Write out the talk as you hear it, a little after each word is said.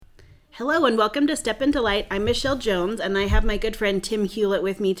Hello and welcome to Step Into Light. I'm Michelle Jones and I have my good friend Tim Hewlett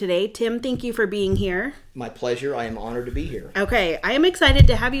with me today. Tim, thank you for being here. My pleasure. I am honored to be here. Okay, I am excited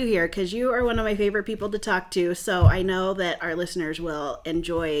to have you here because you are one of my favorite people to talk to. So I know that our listeners will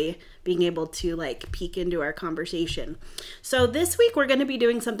enjoy being able to peek into our conversation. So this week we're going to be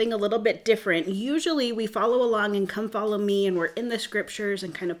doing something a little bit different. Usually we follow along and come follow me and we're in the scriptures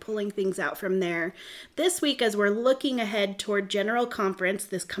and kind of pulling things out from there. This week, as we're looking ahead toward General Conference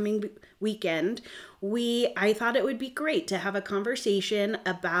this coming weekend, I thought it would be great to have a conversation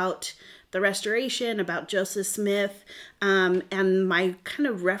about the Restoration, about Joseph Smith, and my kind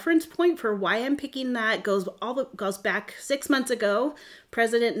of reference point for why I'm picking that goes back 6 months ago.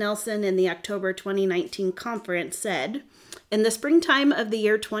 President Nelson in the October 2019 conference said, "In the springtime of the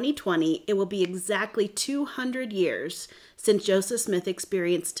year 2020, it will be exactly 200 years since Joseph Smith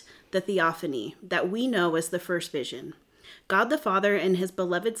experienced the theophany that we know as the first vision. God the Father and his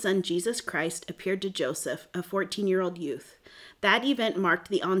beloved Son Jesus Christ appeared to Joseph, a 14-year-old youth. That event marked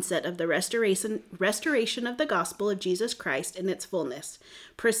the onset of the restoration of the gospel of Jesus Christ in its fullness,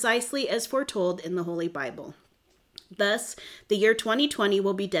 precisely as foretold in the Holy Bible. Thus, the year 2020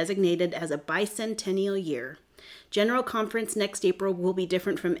 will be designated as a bicentennial year. General Conference next April will be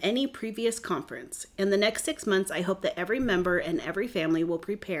different from any previous conference. In the next 6 months, I hope that every member and every family will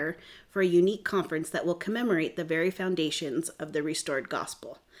prepare for a unique conference that will commemorate the very foundations of the restored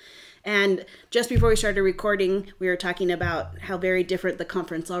gospel." And just before we started recording, we were talking about how very different the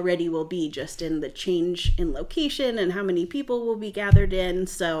conference already will be, just in the change in location and how many people will be gathered in.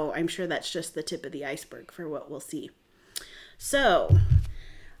 So I'm sure that's just the tip of the iceberg for what we'll see. So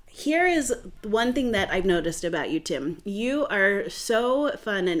here is one thing that I've noticed about you, Tim. You are so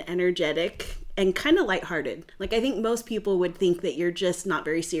fun and energetic and kind of lighthearted. I think most people would think that you're just not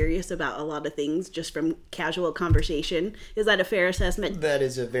very serious about a lot of things just from casual conversation. Is that a fair assessment? That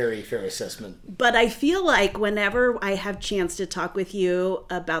is a very fair assessment. But I feel like whenever I have chance to talk with you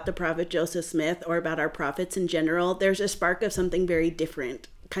about the prophet Joseph Smith or about our prophets in general, there's a spark of something very different,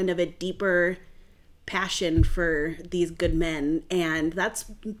 kind of a deeper passion for these good men. And that's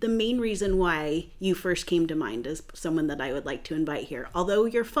the main reason why you first came to mind as someone that I would like to invite here. Although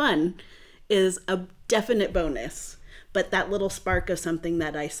you're fun is a definite bonus, but that little spark of something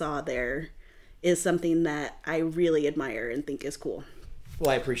that I saw there is something that I really admire and think is cool. Well,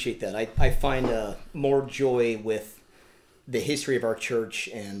 I appreciate that. I find more joy with the history of our church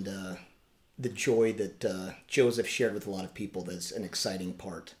and the joy that Joseph shared with a lot of people. That's an exciting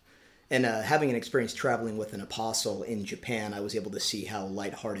part. And having an experience traveling with an apostle in Japan, I was able to see how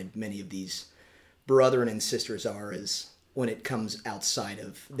lighthearted many of these brethren and sisters are as when it comes outside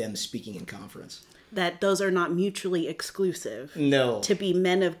of them speaking in conference. That those are not mutually exclusive. No. To be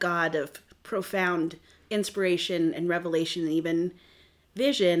men of God of profound inspiration and revelation and even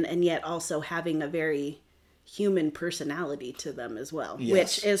vision, and yet also having a very human personality to them as well, yes.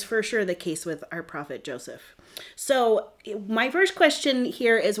 Which is for sure the case with our prophet Joseph. So my first question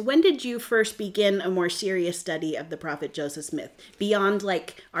here is, when did you first begin a more serious study of the prophet Joseph Smith, beyond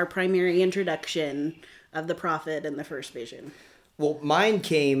our primary introduction of the prophet and the first vision? Well, mine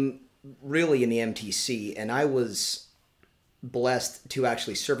came really in the MTC, and I was blessed to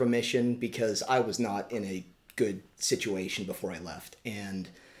actually serve a mission because I was not in a good situation before I left. And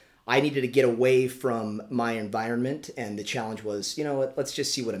I needed to get away from my environment, and the challenge was, let's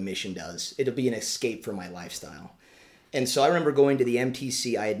just see what a mission does. It'll be an escape from my lifestyle. And so I remember going to the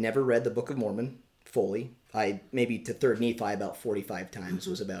MTC. I had never read the Book of Mormon fully. I maybe to 3rd Nephi about 45 times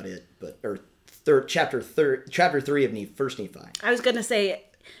was about it, chapter 3 of First Nephi. I was going to say,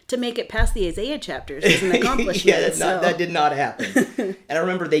 to make it past the Isaiah chapters is an accomplishment. Yeah, that did not happen. And I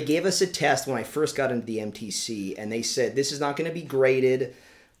remember they gave us a test when I first got into the MTC, and they said, this is not going to be graded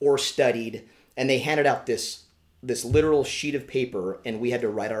or studied. And they handed out this literal sheet of paper, and we had to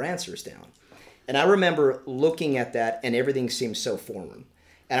write our answers down. And I remember looking at that, and everything seemed so foreign.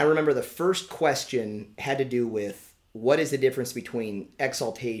 And I remember the first question had to do with, what is the difference between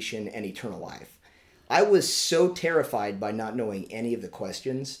exaltation and eternal life? I was so terrified by not knowing any of the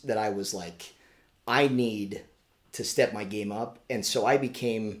questions that I was like, I need to step my game up. And so I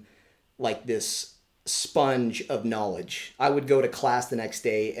became like this sponge of knowledge. I would go to class the next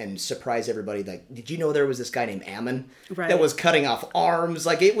day and surprise everybody. Like, did you know there was this guy named Ammon that was cutting off arms?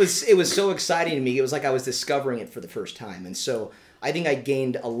 It was so exciting to me. It was like I was discovering it for the first time. And so I think I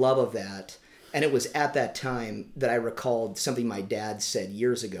gained a love of that. And it was at that time that I recalled something my dad said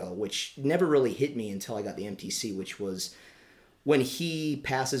years ago, which never really hit me until I got the MTC, which was, when he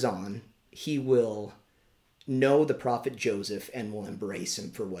passes on, he will know the prophet Joseph and will embrace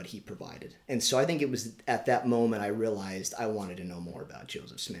him for what he provided. And so I think it was at that moment I realized I wanted to know more about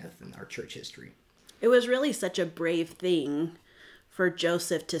Joseph Smith and our church history. It was really such a brave thing for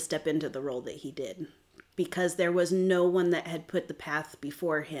Joseph to step into the role that he did, because there was no one that had put the path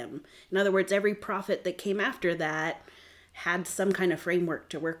before him. In other words, every prophet that came after that had some kind of framework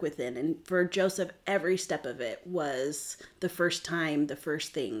to work within. And for Joseph, every step of it was the first time, the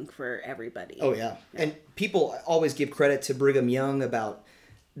first thing for everybody. Oh, yeah. And people always give credit to Brigham Young about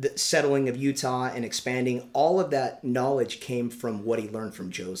the settling of Utah and expanding. All of that knowledge came from what he learned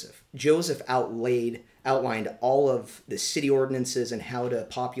from Joseph. Joseph outlined all of the city ordinances and how to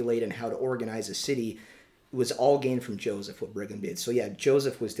populate and how to organize a city. It was all gained from Joseph, what Brigham did. So yeah,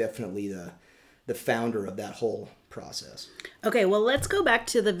 Joseph was definitely the founder of that whole process. Okay, well, let's go back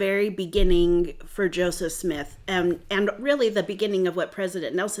to the very beginning for Joseph Smith, and really the beginning of what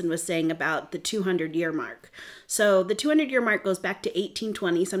President Nelson was saying about the 200-year mark. So the 200-year mark goes back to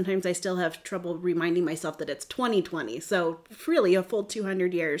 1820. Sometimes I still have trouble reminding myself that it's 2020. So really a full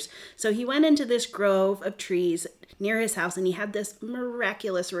 200 years. So he went into this grove of trees near his house, and he had this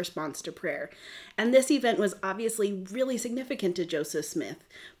miraculous response to prayer. And this event was obviously really significant to Joseph Smith.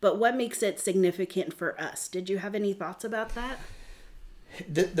 But what makes it significant for us? Did you have any thoughts about that?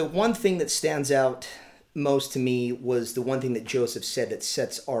 The one thing that stands out most to me was the one thing that Joseph said that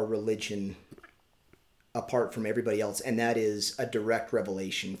sets our religion apart from everybody else, and that is a direct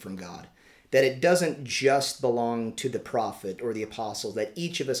revelation from God. That it doesn't just belong to the prophet or the apostle, that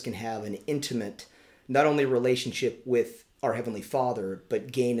each of us can have an intimate, not only relationship with our Heavenly Father,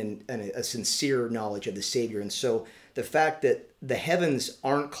 but gain a sincere knowledge of the Savior. And so the fact that the heavens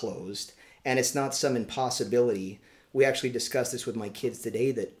aren't closed and it's not some impossibility, we actually discussed this with my kids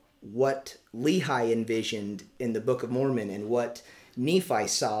today, that what Lehi envisioned in the Book of Mormon and what Nephi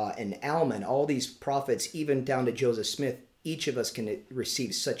saw and Alman, all these prophets, even down to Joseph Smith, each of us can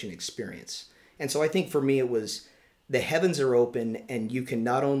receive such an experience. And so I think for me it was the heavens are open and you can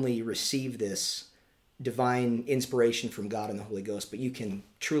not only receive this divine inspiration from God and the Holy Ghost, but you can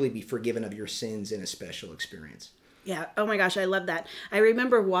truly be forgiven of your sins in a special experience. Yeah. Oh my gosh, I love that. I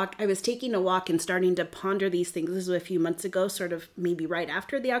remember I was taking a walk and starting to ponder these things. This was a few months ago, sort of maybe right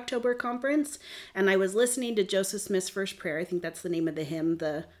after the October conference. And I was listening to Joseph Smith's First Prayer. I think that's the name of the hymn,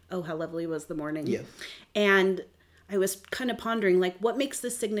 Oh, How Lovely Was the Morning. Yeah. And I was kind of pondering, like, what makes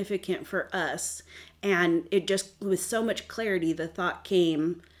this significant for us? And it just, with so much clarity, the thought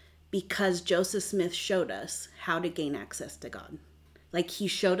came, because Joseph Smith showed us how to gain access to God. Like, he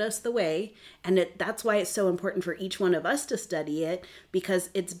showed us the way, and that's why it's so important for each one of us to study it, because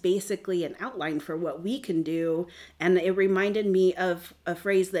it's basically an outline for what we can do. And it reminded me of a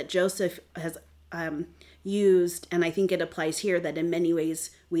phrase that Joseph has used, and I think it applies here, that in many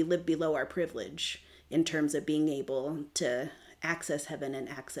ways we live below our privilege in terms of being able to access heaven and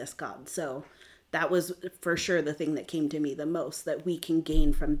access God. So that was for sure the thing that came to me the most, that we can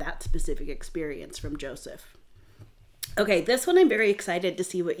gain from that specific experience from Joseph. Okay, this one I'm very excited to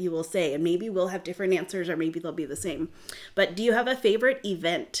see what you will say, and maybe we'll have different answers or maybe they'll be the same. But do you have a favorite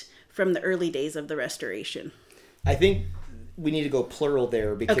event from the early days of the Restoration? I think we need to go plural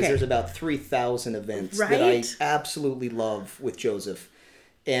there, because there's about 3,000 events that I absolutely love with Joseph.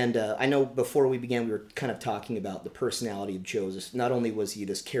 And I know before we began, we were kind of talking about the personality of Joseph. Not only was he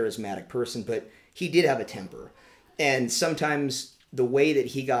this charismatic person, but he did have a temper. And sometimes the way that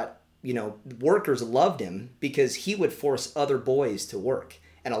he got, workers loved him because he would force other boys to work.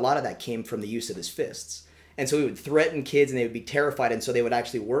 And a lot of that came from the use of his fists. And so he would threaten kids and they would be terrified. And so they would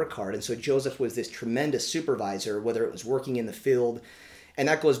actually work hard. And so Joseph was this tremendous supervisor, whether it was working in the field. And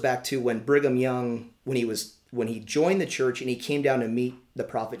that goes back to when Brigham Young, when he joined the church and he came down to meet the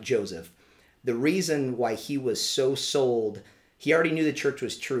prophet Joseph. The reason why he was so sold, he already knew the church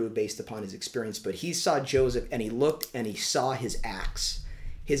was true based upon his experience, but he saw Joseph and he looked and he saw his axe.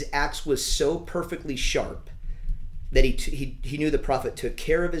 His axe was so perfectly sharp that he knew the prophet took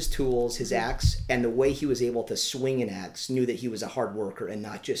care of his tools, his axe, and the way he was able to swing an axe, knew that he was a hard worker and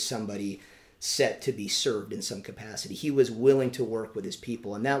not just somebody set to be served in some capacity. He was willing to work with his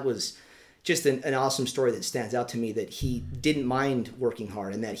people, and that was just an awesome story that stands out to me, that he didn't mind working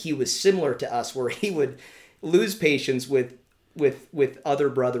hard and that he was similar to us, where he would lose patience with other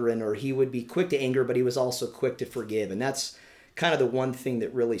brethren, or he would be quick to anger, but he was also quick to forgive. And that's kind of the one thing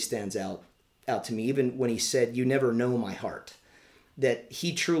that really stands out to me, even when he said, "You never know my heart," that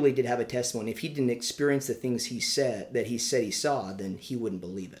he truly did have a testimony. If he didn't experience the things he said he saw, then he wouldn't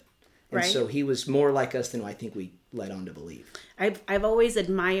believe it. And so he was more like us than I think we led on to believe. I've always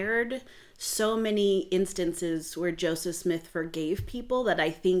admired so many instances where Joseph Smith forgave people that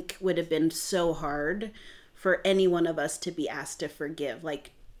I think would have been so hard for any one of us to be asked to forgive,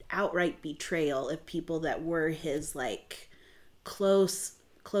 like outright betrayal of people that were his like close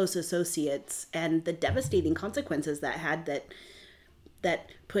associates, and the devastating consequences that had, that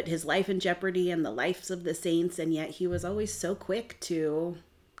put his life in jeopardy and the lives of the saints. And yet he was always so quick to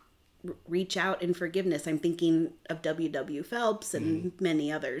reach out in forgiveness. I'm thinking of W.W. Phelps and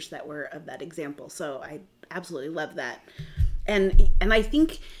many others that were of that example. So I absolutely love that. And I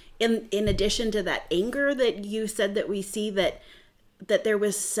think in addition to that anger that you said that we see, that there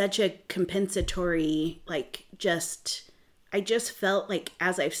was such a compensatory, like, I just felt like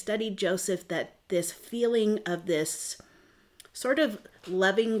as I've studied Joseph, that this feeling of this sort of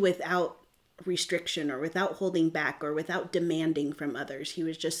loving without restriction or without holding back or without demanding from others. He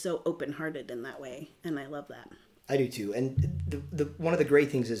was just so open-hearted in that way. And I love that. I do too. And the one of the great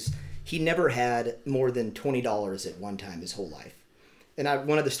things is he never had more than $20 at one time his whole life. And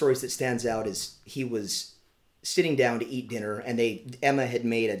one of the stories that stands out is he was sitting down to eat dinner, and Emma had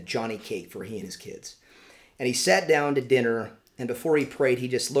made a Johnny cake for he and his kids. And he sat down to dinner, and before he prayed, he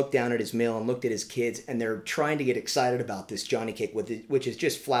just looked down at his meal and looked at his kids, and they're trying to get excited about this Johnny cake, which is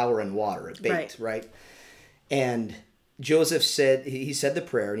just flour and water, baked, right? And Joseph said, he said the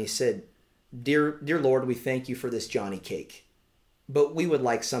prayer, and he said, Dear Lord, we thank you for this Johnny cake, but we would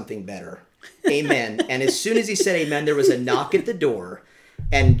like something better. Amen. And as soon as he said amen, there was a knock at the door,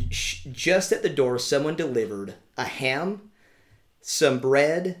 and just at the door, someone delivered a ham, some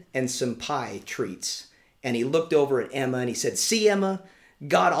bread, and some pie treats. And he looked over at Emma and he said, see, Emma,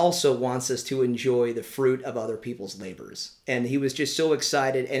 God also wants us to enjoy the fruit of other people's labors. And he was just so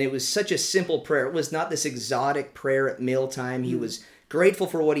excited. And it was such a simple prayer. It was not this exotic prayer at mealtime. He was grateful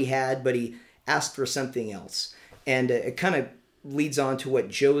for what he had, but he asked for something else. And it kind of leads on to what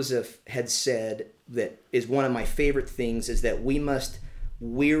Joseph had said, that is one of my favorite things, is that we must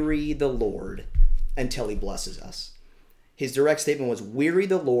weary the Lord until he blesses us. His direct statement was, weary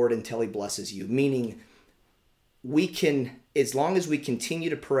the Lord until he blesses you, meaning we can, as long as we continue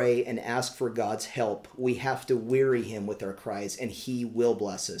to pray and ask for God's help, we have to weary him with our cries, and he will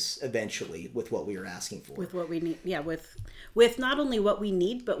bless us eventually with what we are asking for. With what we need. Yeah, with not only what we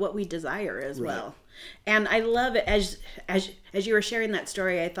need, but what we desire as well. And I love it. As you were sharing that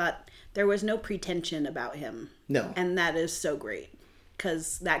story, I thought there was no pretension about him. No. And that is so great,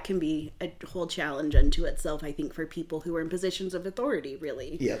 because that can be a whole challenge unto itself, I think, for people who are in positions of authority,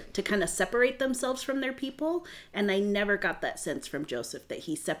 really. Yep. To kind of separate themselves from their people. And I never got that sense from Joseph that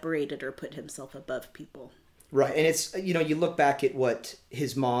he separated or put himself above people. Right. And it's, you look back at what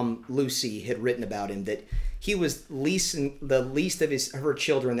his mom, Lucy, had written about him, that he was the least of her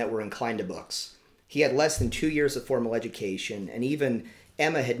children that were inclined to books. He had less than 2 years of formal education. And even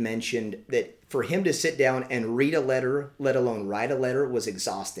Emma had mentioned that for him to sit down and read a letter, let alone write a letter, was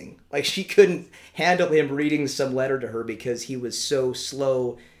exhausting. Like, she couldn't handle him reading some letter to her because he was so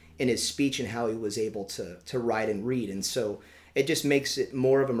slow in his speech and how he was able to write and read. And so it just makes it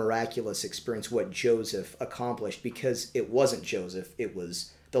more of a miraculous experience what Joseph accomplished, because it wasn't Joseph, it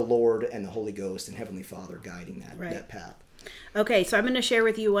was the Lord and the Holy Ghost and Heavenly Father guiding that path. Okay, so I'm going to share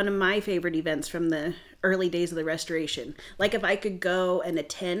with you one of my favorite events from the early days of the Restoration. Like, if I could go and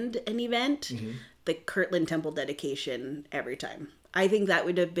attend an event, the Kirtland Temple dedication every time. I think that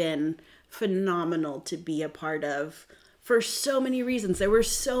would have been phenomenal to be a part of for so many reasons. There were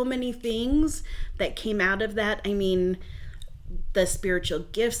so many things that came out of that. I mean, the spiritual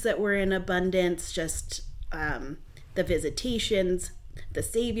gifts that were in abundance, just the visitations, the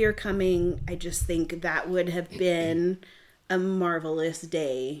Savior coming. I just think that would have been a marvelous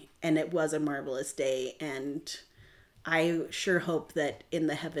day, and it was a marvelous day, and I sure hope that in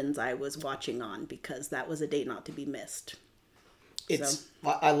the heavens I was watching on, because that was a day not to be missed.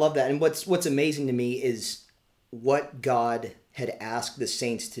 I love that. And what's amazing to me is what God had asked the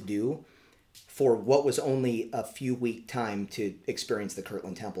saints to do for what was only a few week time to experience the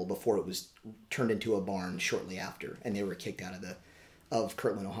Kirtland Temple before it was turned into a barn shortly after, and they were kicked out of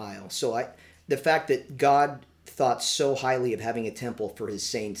Kirtland, Ohio. So the fact that God thought so highly of having a temple for his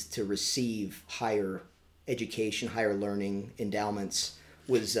saints to receive higher education, higher learning, endowments,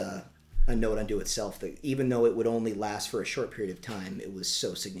 was a note unto itself, that even though it would only last for a short period of time, it was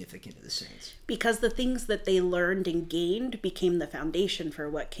so significant to the saints. Because the things that they learned and gained became the foundation for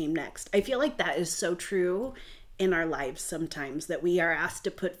what came next. I feel like that is so true in our lives sometimes, that we are asked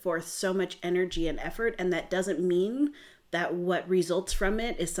to put forth so much energy and effort, and that doesn't mean that what results from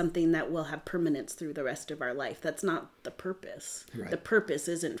it is something that will have permanence through the rest of our life. That's not the purpose. Right. The purpose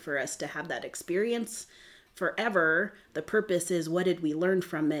isn't for us to have that experience forever. The purpose is, what did we learn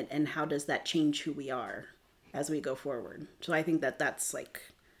from it, and how does that change who we are as we go forward? So I think that's like,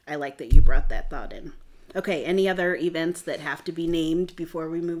 I like that you brought that thought in. Okay, any other events that have to be named before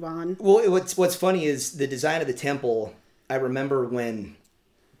we move on? Well, what's funny is the design of the temple. I remember when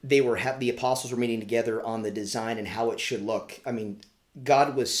the apostles were meeting together on the design and how it should look. I mean,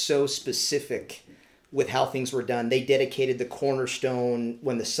 God was so specific with how things were done. They dedicated the cornerstone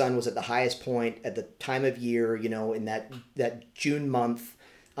when the sun was at the highest point at the time of year, in that June month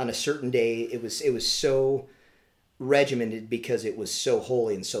on a certain day. It was so regimented because it was so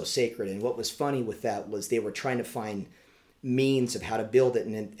holy and so sacred. And what was funny with that was they were trying to find means of how to build it.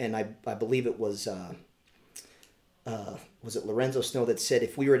 And I believe it was it Lorenzo Snow that said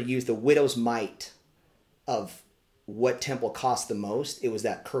if we were to use the widow's mite of what temple cost the most, it was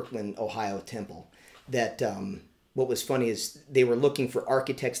that Kirkland, Ohio temple. That what was funny is they were looking for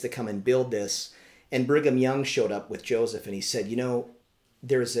architects to come and build this, and Brigham Young showed up with Joseph, and he said,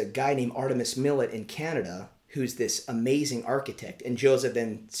 there's a guy named Artemus Millet in Canada who's this amazing architect. And Joseph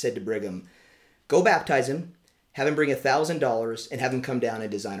then said to Brigham, go baptize him, have him bring $1,000, and have him come down and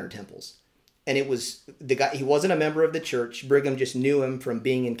design our temples. And it was the guy, he wasn't a member of the church. Brigham just knew him from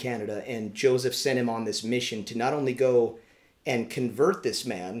being in Canada. And Joseph sent him on this mission to not only go and convert this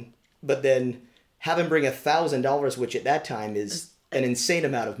man, but then have him bring $1,000, which at that time is an insane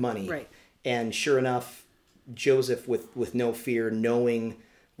amount of money. Right. And sure enough, Joseph, with no fear, knowing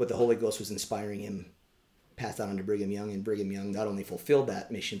what the Holy Ghost was inspiring him, passed that on to Brigham Young. And Brigham Young not only fulfilled that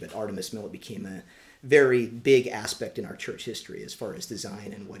mission, but Artemus Millet became a very big aspect in our church history as far as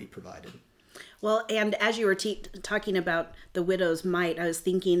design and what he provided. Well, and as you were talking about the widow's mite, I was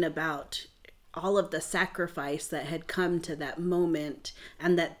thinking about all of the sacrifice that had come to that moment,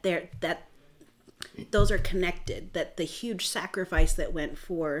 and that those are connected, that the huge sacrifice that went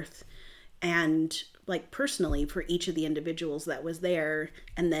forth, and like personally for each of the individuals that was there,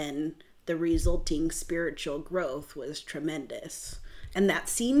 and then the resulting spiritual growth was tremendous. And that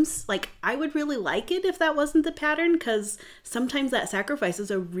seems like I would really like it if that wasn't the pattern, because sometimes that sacrifice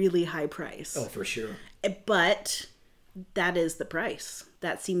is a really high price. Oh, for sure. But that is the price.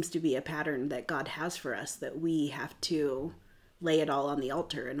 That seems to be a pattern that God has for us, that we have to lay it all on the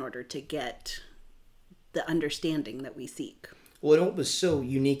altar in order to get the understanding that we seek. Well, and what was so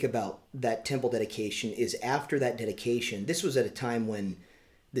unique about that temple dedication is after that dedication, this was at a time when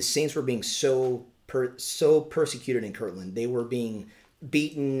the saints were being so persecuted in Kirtland. They were being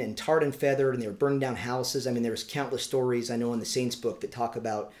beaten and tarred and feathered, and they were burning down houses. I mean, there's countless stories I know in the Saints book that talk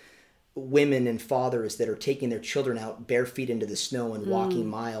about women and fathers that are taking their children out bare feet into the snow and walking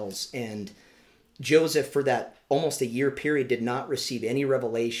miles. And Joseph, for that almost a year period, did not receive any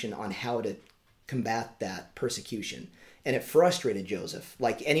revelation on how to combat that persecution. And it frustrated Joseph,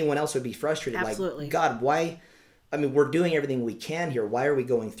 like anyone else would be frustrated. Absolutely. Like, God, why? I mean, we're doing everything we can here. Why are we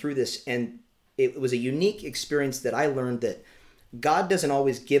going through this? And it was a unique experience that I learned that God doesn't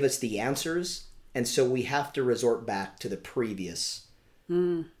always give us the answers, and so we have to resort back to the previous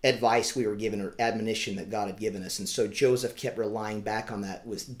advice we were given or admonition that God had given us. And so Joseph kept relying back on that,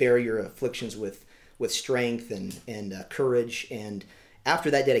 with bear your afflictions with strength and courage. And after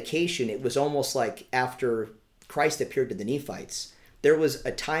that dedication, it was almost like after Christ appeared to the Nephites, there was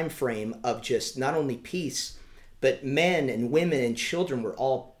a time frame of just not only peace, but men and women and children were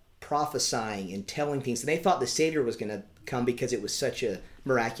all prophesying and telling things. And they thought the Savior was going to come because it was such a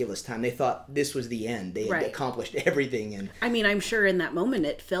miraculous time. They thought this was the end. They had accomplished everything. And I mean, I'm sure in that moment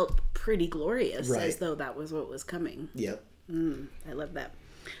it felt pretty glorious, as though that was what was coming. Yep. I love that.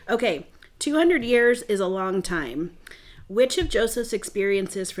 Okay, 200 years is a long time. Which of Joseph's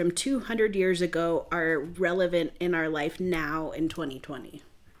experiences from 200 years ago are relevant in our life now in 2020?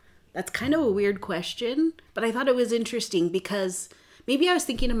 That's kind of a weird question, but I thought it was interesting because maybe I was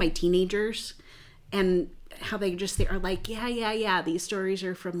thinking of my teenagers and how they are like, yeah, these stories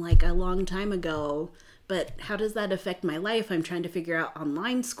are from like a long time ago, but how does that affect my life? I'm trying to figure out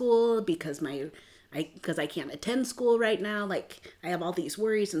online school because I can't attend school right now. Like, I have all these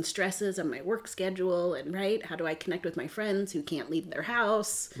worries and stresses on my work schedule, and how do I connect with my friends who can't leave their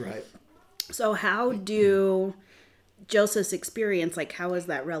house? Right. So how do Joseph's experience, like, how is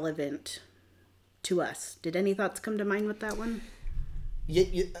that relevant to us? Did any thoughts come to mind with that one?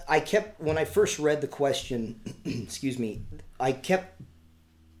 When I first read the question, excuse me, I kept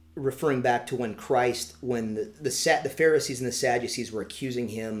referring back to when the Pharisees and the Sadducees were accusing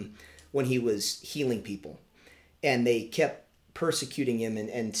him when he was healing people. And they kept persecuting him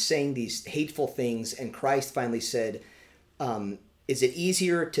and saying these hateful things. And Christ finally said, is it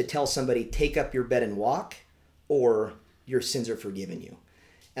easier to tell somebody, take up your bed and walk, or your sins are forgiven you?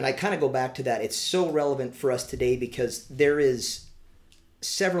 And I kind of go back to that. It's so relevant for us today because there is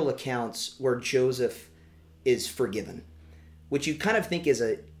several accounts where Joseph is forgiven, which you kind of think is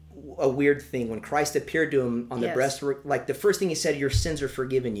a weird thing when Christ appeared to him on the Yes. breastwork. Like the first thing he said, "Your sins are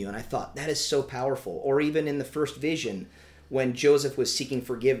forgiven you," and I thought that is so powerful. Or even in the first vision, when Joseph was seeking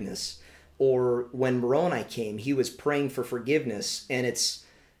forgiveness, or when Moroni came, he was praying for forgiveness, and it's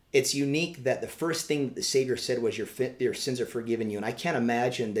unique that the first thing that the Savior said was, "Your sins are forgiven you," and I can't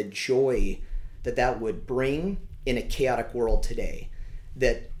imagine the joy that would bring in a chaotic world today,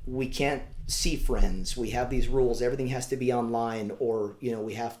 that we can't see friends, we have these rules, everything has to be online, or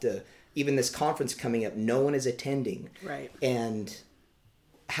we have to, even this conference coming up, no one is attending, Right. and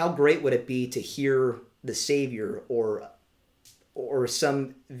how great would it be to hear the Savior or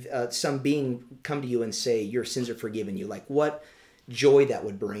some being come to you and say, "Your sins are forgiven you"? Like, what joy that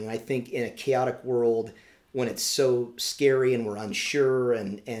would bring. I think in a chaotic world, when it's so scary and we're unsure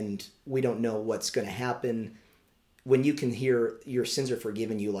and we don't know what's going to happen, when you can hear "Your sins are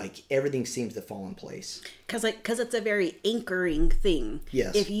forgiven you," like everything seems to fall in place. Because it's a very anchoring thing.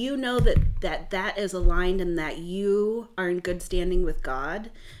 Yes. If you know that is aligned and that you are in good standing with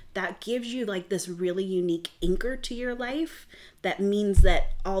God, that gives you like this really unique anchor to your life. That means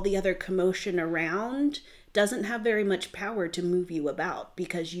that all the other commotion around doesn't have very much power to move you about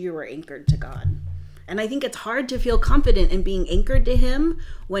because you are anchored to God. And I think it's hard to feel confident in being anchored to him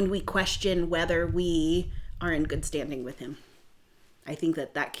when we question whether we are in good standing with him. I think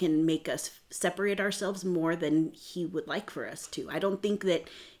that can make us separate ourselves more than he would like for us to. I don't think that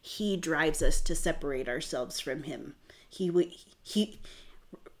he drives us to separate ourselves from him. He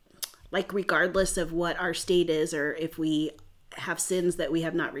like, regardless of what our state is, or if we have sins that we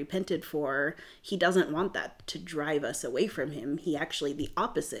have not repented for, he doesn't want that to drive us away from him. He actually, the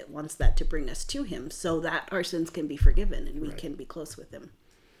opposite, wants that to bring us to him so that our sins can be forgiven and we can be close with him.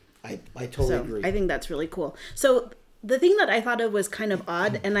 I totally agree. I think that's really cool. So the thing that I thought of was kind of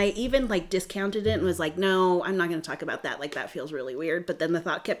odd, and I even like discounted it and was like, no, I'm not going to talk about that. Like, that feels really weird. But then the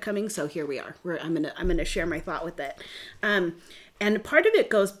thought kept coming, so here we are. I'm gonna share my thought with it. And part of it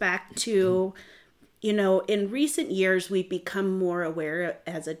goes back to, in recent years, we've become more aware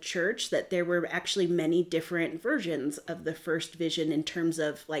as a church that there were actually many different versions of the first vision in terms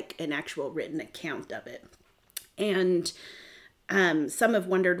of like an actual written account of it. And some have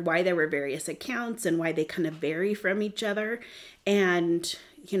wondered why there were various accounts and why they kind of vary from each other. And,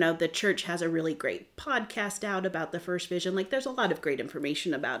 the church has a really great podcast out about the first vision. Like, there's a lot of great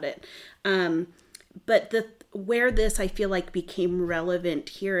information about it. But where this, I feel like, became relevant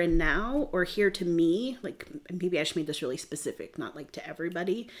here and now, or here to me, like, maybe I should make this really specific, not like to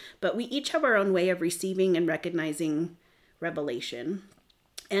everybody, but we each have our own way of receiving and recognizing revelation.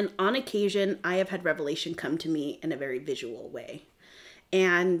 And on occasion, I have had revelation come to me in a very visual way.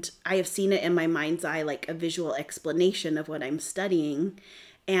 And I have seen it in my mind's eye, like a visual explanation of what I'm studying.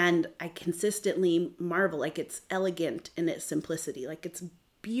 And I consistently marvel, like, it's elegant in its simplicity, like it's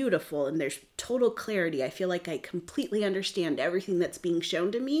beautiful and there's total clarity. I feel like I completely understand everything that's being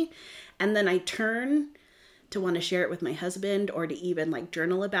shown to me. And then I turn to want to share it with my husband or to even like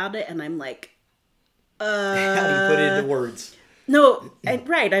journal about it. And I'm like, how do you put it into words? No,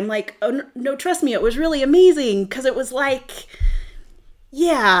 right. I'm like, oh, no, trust me, it was really amazing. Because it was like,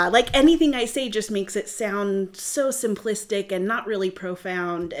 yeah, like anything I say just makes it sound so simplistic and not really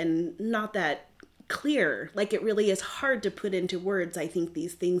profound and not that clear. Like, it really is hard to put into words, I think,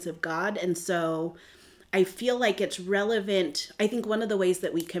 these things of God. And so I feel like it's relevant. I think one of the ways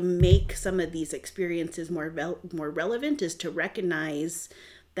that we can make some of these experiences more relevant is to recognize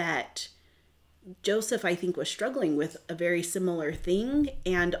that Joseph, I think, was struggling with a very similar thing,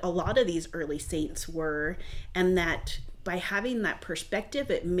 and a lot of these early saints were, and that by having that perspective,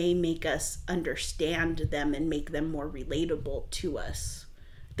 it may make us understand them and make them more relatable to us.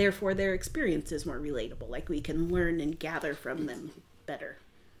 Therefore, their experience is more relatable. Like, we can learn and gather from them better.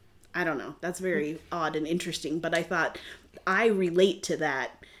 I don't know. That's very odd and interesting, but I thought I relate to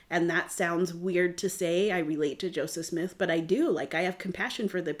that. And that sounds weird to say. I relate to Joseph Smith, but I do. Like, I have compassion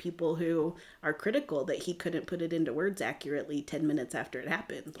for the people who are critical that he couldn't put it into words accurately 10 minutes after it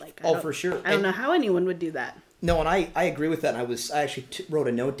happened. Like, for sure. I don't know how anyone would do that. No, and I agree with that. And I actually wrote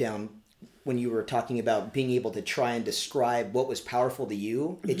a note down when you were talking about being able to try and describe what was powerful to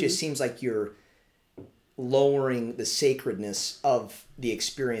you. Mm-hmm. It just seems like you're lowering the sacredness of the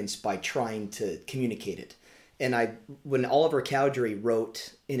experience by trying to communicate it. And when Oliver Cowdery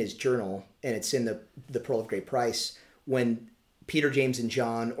wrote in his journal, and it's in the Pearl of Great Price, when Peter, James, and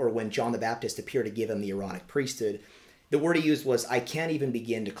John, or when John the Baptist appeared to give him the Aaronic priesthood, the word he used was, "I can't even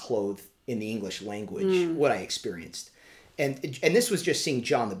begin to clothe in the English language what I experienced." And this was just seeing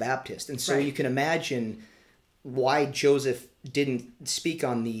John the Baptist. And so You can imagine why Joseph didn't speak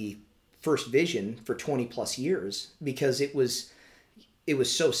on the first vision for 20 plus years, because it was it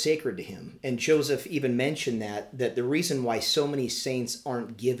was so sacred to him. And Joseph even mentioned that the reason why so many saints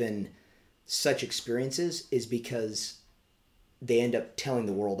aren't given such experiences is because they end up telling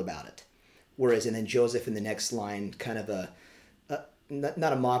the world about it. Whereas, and then Joseph in the next line, kind of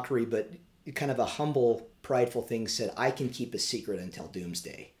not a mockery, but kind of a humble, prideful thing, said, I can keep a secret until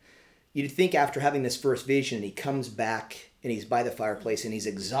doomsday. You'd think after having this first vision, he comes back and he's by the fireplace and he's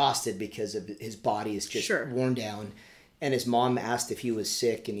exhausted because of his body is just worn down. And his mom asked if he was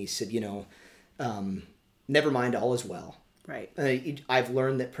sick, and he said, never mind, all is well. Right. I've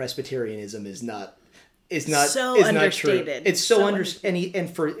learned that Presbyterianism is not so understated. Not true. It's so understated.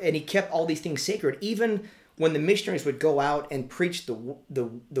 And he kept all these things sacred. Even when the missionaries would go out and preach the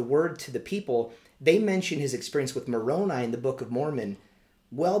word to the people, they mention his experience with Moroni in the Book of Mormon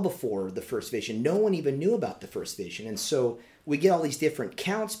well before the first vision. No one even knew about the first vision. And so we get all these different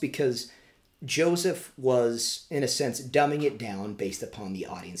counts because Joseph was, in a sense, dumbing it down based upon the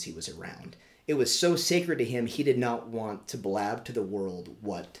audience he was around. It was so sacred to him, he did not want to blab to the world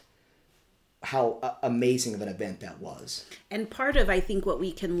how amazing of an event that was. And part of, I think, what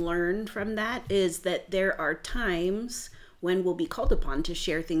we can learn from that is that there are times when we'll be called upon to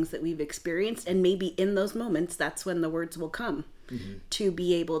share things that we've experienced, and maybe in those moments, that's when the words will come, to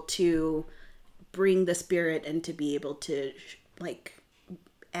be able to bring the Spirit and to be able to,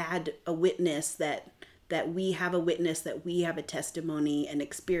 add a witness that we have a witness, that we have a testimony and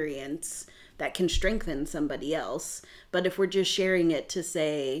experience that can strengthen somebody else. But if we're just sharing it to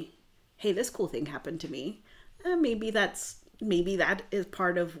say, hey, this cool thing happened to me, maybe that is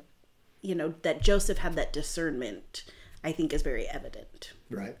part of, that Joseph had that discernment, I think is very evident.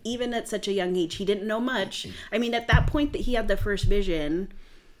 Right. Even at such a young age, he didn't know much. I mean, at that point that he had the first vision,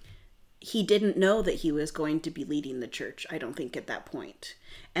 he didn't know that he was going to be leading the church, I don't think, at that point.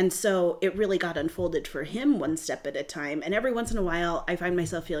 And so it really got unfolded for him one step at a time. And every once in a while, I find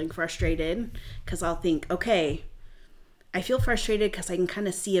myself feeling frustrated because I'll think, okay, I feel frustrated because I can kind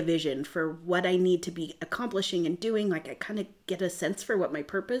of see a vision for what I need to be accomplishing and doing. I kind of get a sense for what my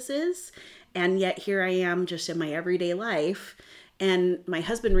purpose is. And yet here I am just in my everyday life. And my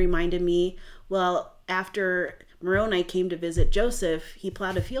husband reminded me, well, after Moroni came to visit Joseph, he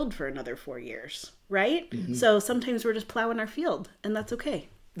plowed a field for another 4 years, right? Mm-hmm. So sometimes we're just plowing our field, and that's okay.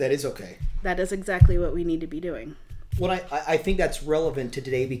 That is okay. That is exactly what we need to be doing. Well, I think that's relevant to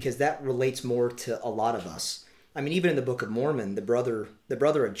today because that relates more to a lot of us. I mean, even in the Book of Mormon, the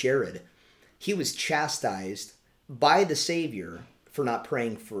brother of Jared, he was chastised by the Savior for not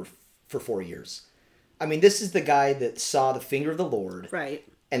praying for 4 years. I mean, this is the guy that saw the finger of the Lord. Right.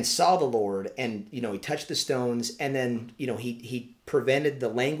 And saw the Lord, and, he touched the stones, and then, he prevented the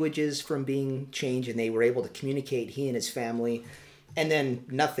languages from being changed, and they were able to communicate, he and his family, and then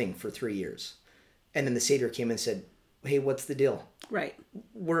nothing for 3 years. And then the Savior came and said, hey, what's the deal? Right.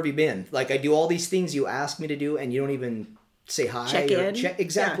 Where have you been? I do all these things you ask me to do, and you don't even say hi. Check in.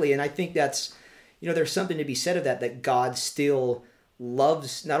 Exactly. Yeah. And I think that's, there's something to be said of that God still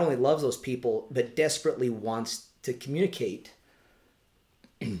not only loves those people, but desperately wants to communicate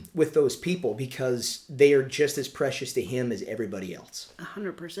with those people because they are just as precious to him as everybody else.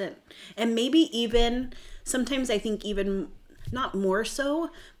 100%. And maybe even, sometimes I think even, not more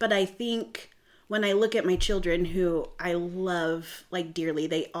so, but I think when I look at my children who I love dearly,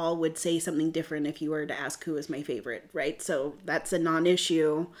 they all would say something different if you were to ask who is my favorite, right? So that's a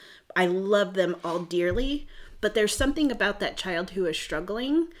non-issue. I love them all dearly, but there's something about that child who is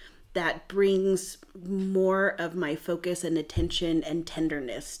struggling that brings more of my focus and attention and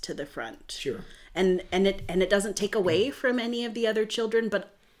tenderness to the front. Sure. And it doesn't take away from any of the other children,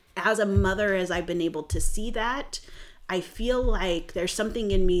 but as a mother, as I've been able to see that, I feel like there's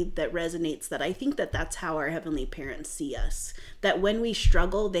something in me that resonates, that I think that that's how our heavenly parents see us. That when we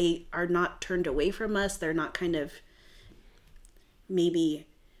struggle, they are not turned away from us. They're not kind of maybe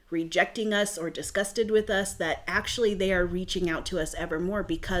rejecting us or disgusted with us, that actually they are reaching out to us ever more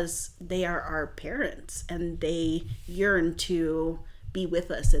because they are our parents and they yearn to be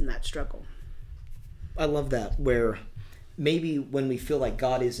with us in that struggle. I love that, where maybe when we feel like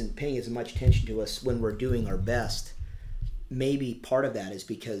God isn't paying as much attention to us when we're doing our best, maybe part of that is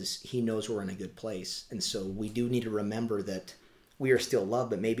because he knows we're in a good place. And so we do need to remember that we are still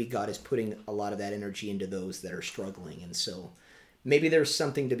loved, but maybe God is putting a lot of that energy into those that are struggling. And so maybe there's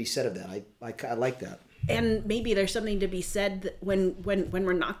something to be said of that. I like that. And maybe there's something to be said when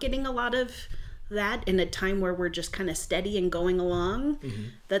we're not getting a lot of that in a time where we're just kind of steady and going along,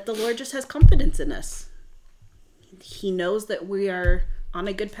 that the Lord just has confidence in us. He knows that we are on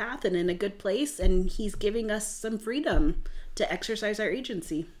a good path and in a good place, and he's giving us some freedom to exercise our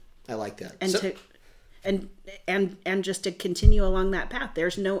agency. I like that. And and just to continue along that path.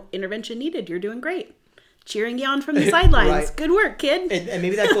 There's no intervention needed. You're doing great. Cheering you on from the sidelines. Right. Good work, kid. And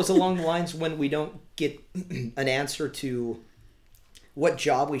maybe that goes along the lines when we don't get an answer to what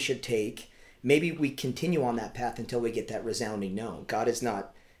job we should take. Maybe we continue on that path until we get that resounding no. God is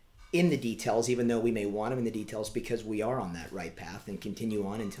not in the details, even though we may want him in the details, because we are on that right path, and continue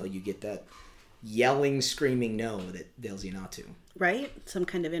on until you get that yelling, screaming no that tells you not to. Right? Some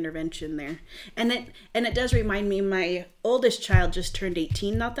kind of intervention there. And it does remind me, my oldest child just turned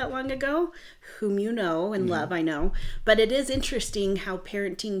 18 not that long ago, whom you know and love, I know. But it is interesting how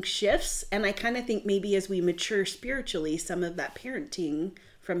parenting shifts. And I kind of think maybe as we mature spiritually, some of that parenting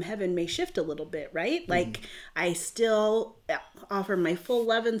from heaven may shift a little bit, right? Like, I still offer my full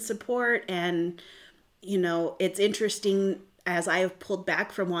love and support. And, you know, it's interesting as I have pulled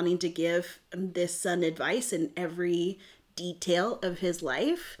back from wanting to give this son advice in every detail of his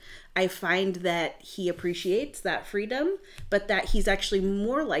life, I find that he appreciates that freedom, but that he's actually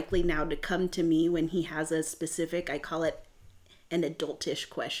more likely now to come to me when he has a specific, I call it an adultish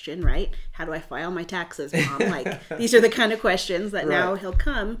question, right? How do I file my taxes, Mom? Like, these are the kind of questions that now he'll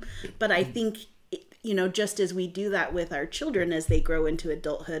come. But I think, you know, just as we do that with our children as they grow into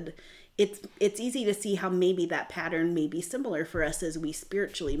adulthood, it's easy to see how maybe that pattern may be similar for us as we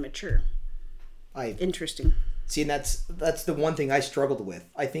spiritually mature. Interesting. See, and that's the one thing I struggled with.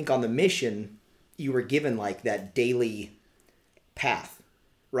 I think on the mission, you were given like that daily path,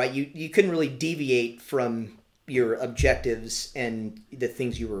 right? You couldn't really deviate from your objectives and the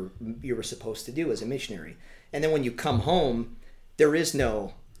things you were supposed to do as a missionary. And then when you come home, there is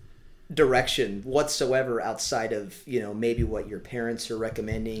no direction whatsoever outside of, you know, maybe what your parents are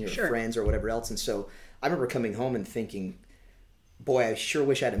recommending or friends or whatever else. And so I remember coming home and thinking, boy, I sure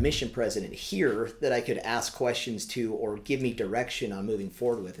wish I had a mission president here that I could ask questions to or give me direction on moving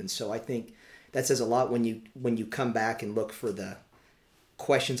forward with. And so I think that says a lot when you come back and look for the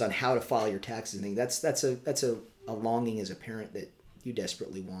questions on how to file your taxes and things. That's a longing as a parent that you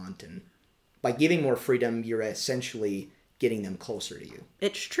desperately want. And by giving more freedom, you're essentially getting them closer to you.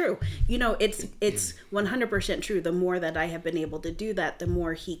 It's true. You know, it's 100% true. The more that I have been able to do that, the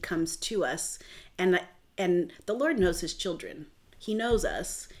more he comes to us. And the Lord knows his children. He knows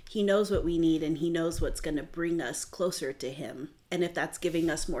us. He knows what we need, and he knows what's going to bring us closer to him. And if that's giving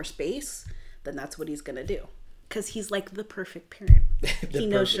us more space, then that's what he's going to do. Because he's like the perfect parent. He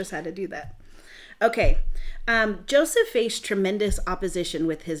knows just how to do that. Okay. Joseph faced tremendous opposition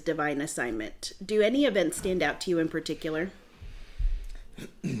with his divine assignment. Do any events stand out to you in particular?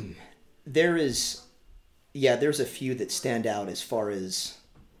 There's a few that stand out as far as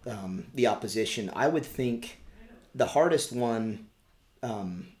the opposition. I would think the hardest one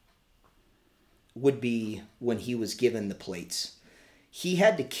would be when he was given the plates. He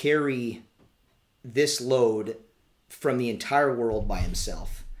had to carry this load from the entire world by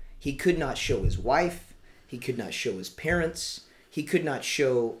himself. He could not show his wife. He could not show his parents. He could not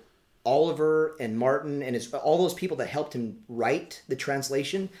show Oliver and Martin and all those people that helped him write the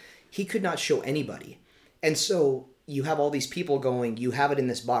translation. He could not show anybody. And so you have all these people going, you have it in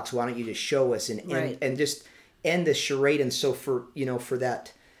this box, why don't you just show us and just end the charade. And so for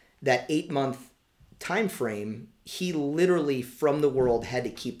that 8-month time frame, he literally from the world had to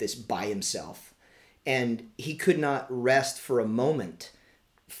keep this by himself. And he could not rest for a moment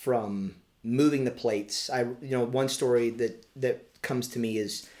from moving the plates. One story that comes to me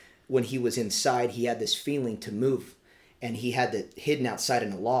is when he was inside, he had this feeling to move, and he had it hidden outside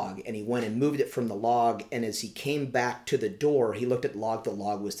in a log, and he went and moved it from the log, and as he came back to the door, he looked at the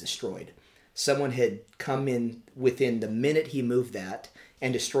log was destroyed. Someone had come in within the minute he moved that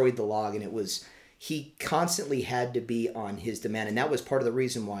and destroyed the log, and he constantly had to be on his demand, and that was part of the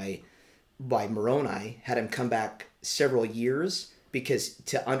reason why Moroni had him come back several years, because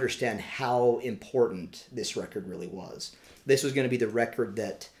to understand how important this record really was. This was going to be the record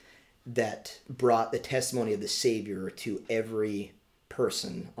that brought the testimony of the Savior to every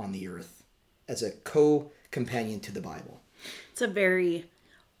person on the earth as a co-companion to the Bible. It's a very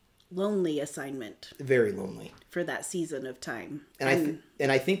lonely assignment. Very lonely. For that season of time.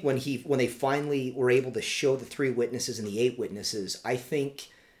 And I think when they finally were able to show the 3 witnesses and the 8 witnesses, I think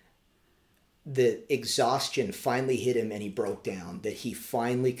the exhaustion finally hit him and he broke down, that he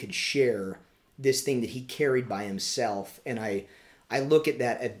finally could share this thing that he carried by himself. And I look at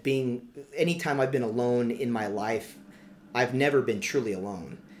that as being, anytime I've been alone in my life, I've never been truly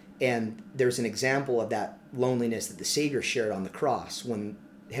alone. And there's an example of that loneliness that the Savior shared on the cross when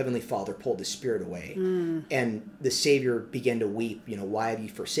Heavenly Father pulled the Spirit away. And the Savior began to weep, why have you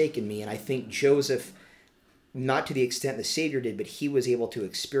forsaken me? And I think Joseph, not to the extent the Savior did, but he was able to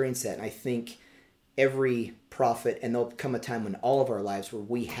experience that. And I think every prophet, and there'll come a time in all of our lives where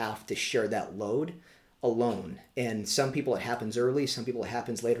we have to share that load alone. And some people it happens early, some people it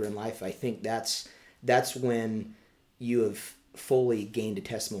happens later in life. I think that's when you have fully gained a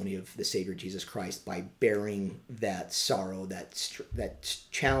testimony of the Savior Jesus Christ, by bearing that sorrow, that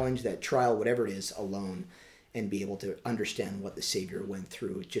challenge, that trial, whatever it is, alone, and be able to understand what the Savior went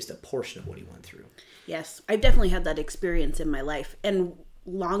through, just a portion of what he went through. Yes, I've definitely had that experience in my life, and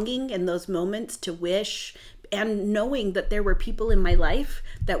longing in those moments to wish, and knowing that there were people in my life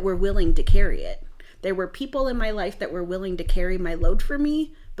that were willing to carry it. There were people in my life that were willing to carry my load for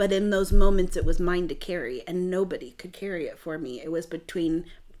me, but in those moments it was mine to carry, and nobody could carry it for me. It was between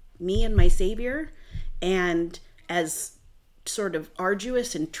me and my Savior, and as sort of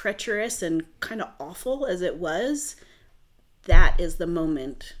arduous and treacherous and kind of awful as it was, that is the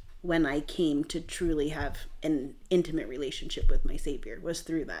moment when I came to truly have an intimate relationship with my Savior, was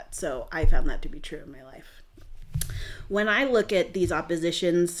through that. So I found that to be true in my life. When I look at these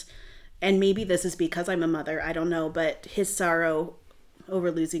oppositions, and maybe this is because I'm a mother, I don't know, but his sorrow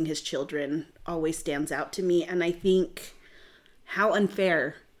over losing his children always stands out to me. And I think how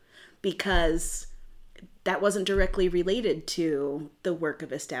unfair, because that wasn't directly related to the work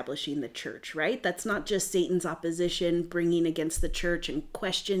of establishing the church, right? That's not just Satan's opposition bringing against the church and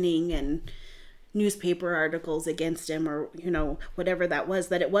questioning and newspaper articles against him, or, whatever that was,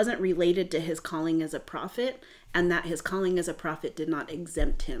 that it wasn't related to his calling as a prophet, and that his calling as a prophet did not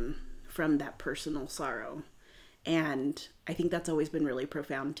exempt him from that personal sorrow. And I think that's always been really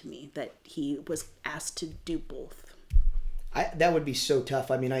profound to me, that he was asked to do both. That would be so tough.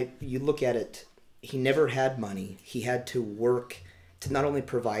 I mean, you look at it, he never had money. He had to work to not only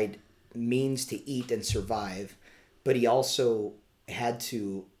provide means to eat and survive, but he also had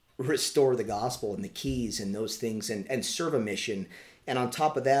to restore the gospel and the keys and those things, and serve a mission. And on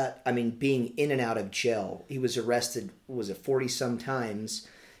top of that, I mean, being in and out of jail, he was arrested, 40 some times,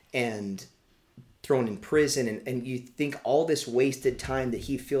 and thrown in prison. And you think all this wasted time that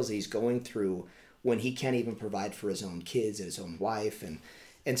he feels that he's going through when he can't even provide for his own kids and his own wife.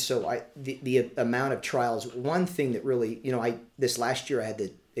 And so the amount of trials, one thing that really, this last year I had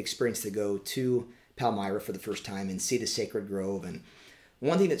the experience to go to Palmyra for the first time and see the Sacred Grove. And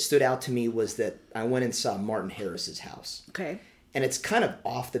one thing that stood out to me was that I went and saw Martin Harris's house. Okay. And it's kind of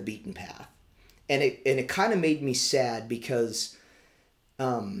off the beaten path. And it kind of made me sad, because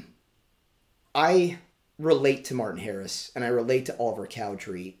I relate to Martin Harris, and I relate to Oliver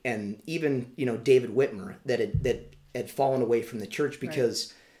Cowdery, and even, David Whitmer, that had fallen away from the church,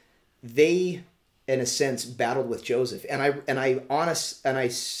 because they, in a sense, battled with Joseph. And I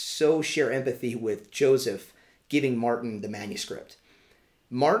so share empathy with Joseph giving Martin the manuscript.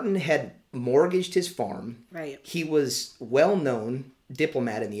 Martin had mortgaged his farm. Right. He was well-known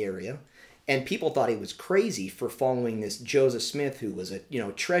diplomat in the area, and people thought he was crazy for following this Joseph Smith, who was a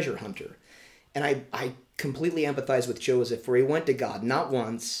treasure hunter. And I completely empathize with Joseph, where he went to God not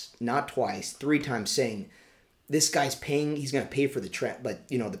once, not twice, 3 times, saying, this guy's paying, he's going to pay for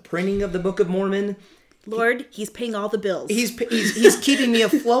the printing of the Book of Mormon. Lord, he's paying all the bills. He's keeping me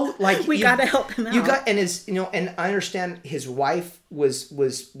afloat. Like, we got to help him out. And I understand his wife was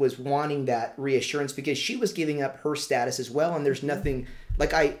wanting that reassurance, because she was giving up her status as well. And there's nothing,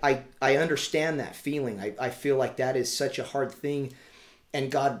 like, I understand that feeling. I feel like that is such a hard thing. And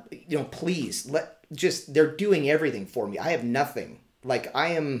God, please they're doing everything for me. I have nothing. Like, I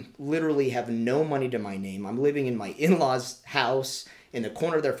am literally have no money to my name. I'm living in my in-laws' house in the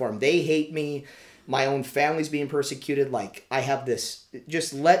corner of their farm. They hate me. My own family's being persecuted. Like, I have this,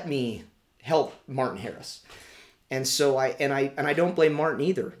 just let me help Martin Harris. And so I don't blame Martin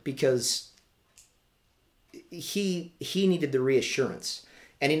either, because he needed the reassurance.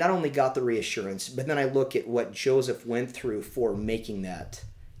 And he not only got the reassurance, but then I look at what Joseph went through for making that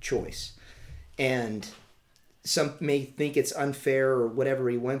choice. And some may think it's unfair or whatever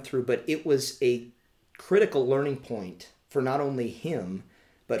he went through, but it was a critical learning point for not only him,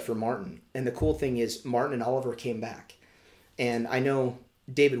 but for Martin. And the cool thing is, Martin and Oliver came back. And I know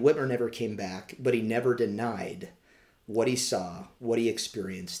David Whitmer never came back, but he never denied what he saw, what he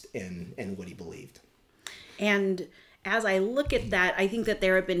experienced, and what he believed. And as I look at that, I think that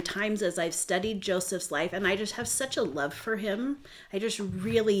there have been times as I've studied Joseph's life, and I just have such a love for him. I just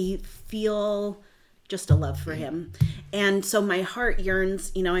really feel just a love for him. And so my heart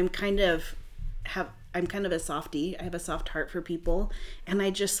yearns, I'm kind of a softie. I have a soft heart for people. And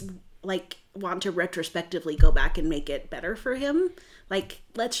I just like want to retrospectively go back and make it better for him. Like,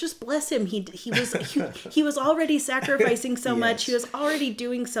 let's just bless him. He was already sacrificing so much. He was already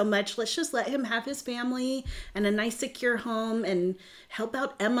doing so much. Let's just let him have his family and a nice secure home and help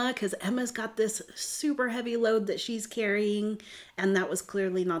out Emma, because Emma's got this super heavy load that she's carrying, and that was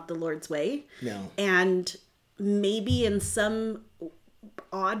clearly not the Lord's way. No. And maybe in some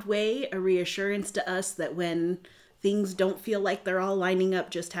odd way, a reassurance to us that when things don't feel like they're all lining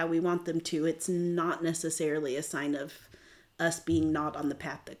up just how we want them to, it's not necessarily a sign of us being not on the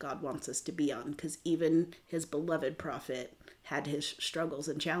path that God wants us to be on, because even his beloved prophet had his struggles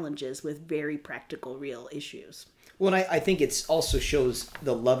and challenges with very practical, real issues. Well, and I think it also shows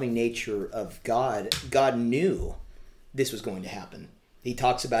the loving nature of God. God knew this was going to happen. He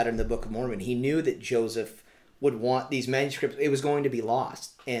talks about it in the Book of Mormon. He knew that Joseph would want these manuscripts. It was going to be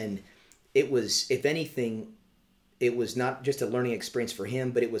lost. And it was, if anything, it was not just a learning experience for him,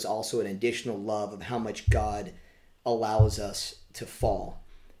 but it was also an additional love of how much God allows us to fall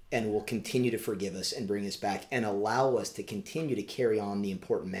and will continue to forgive us and bring us back and allow us to continue to carry on the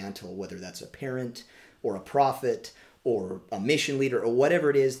important mantle, whether that's a parent or a prophet or a mission leader or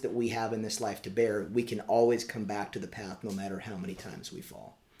whatever it is that we have in this life to bear. We can always come back to the path no matter how many times we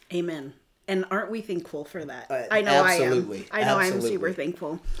fall. Amen. And aren't we thankful for that? I know absolutely. I am. I know absolutely. I'm super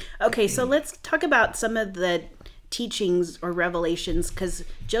thankful. Okay, so let's talk about some of the teachings or revelations, because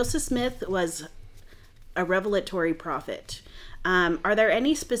Joseph Smith was a revelatory prophet. Are there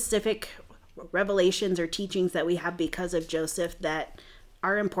any specific revelations or teachings that we have because of Joseph that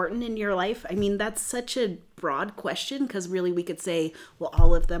are important in your life? I mean, that's such a broad question, because really we could say, well,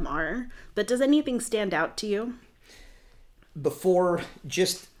 all of them are. But does anything stand out to you?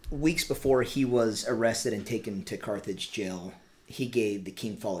 Just weeks before he was arrested and taken to Carthage jail, he gave the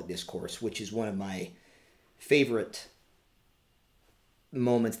King Follett Discourse, which is one of my favorite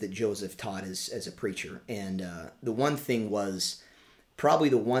moments that Joseph taught as a preacher. And the one thing was probably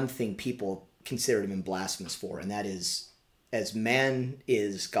the one thing people considered him blasphemous for, and that is, as man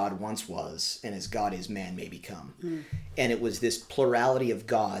is, God once was, and as God is, man may become. And it was this plurality of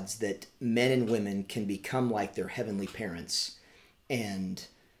gods, that men and women can become like their heavenly parents, and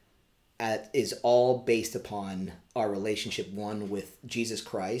is all based upon our relationship, one, with Jesus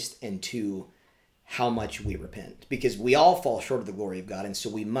Christ, and two, how much we repent, because we all fall short of the glory of God, and so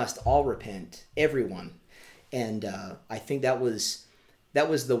we must all repent, everyone. And I think that was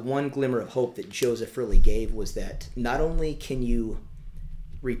the one glimmer of hope that Joseph really gave, was that not only can you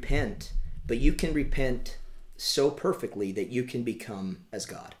repent, but you can repent so perfectly that you can become as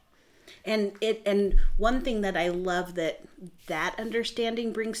God. And one thing that I love that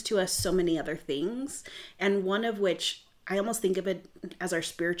understanding brings to us so many other things, and one of which I almost think of it as our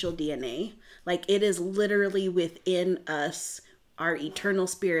spiritual DNA. Like, it is literally within us, our eternal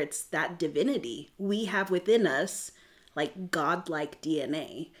spirits, that divinity we have within us, like God-like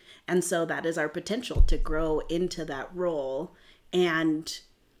DNA. And so that is our potential to grow into that role, and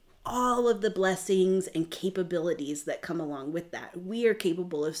all of the blessings and capabilities that come along with that. We are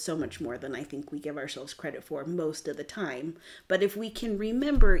capable of so much more than I think we give ourselves credit for most of the time. But if we can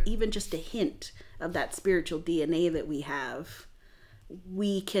remember even just a hint of that spiritual DNA that we have,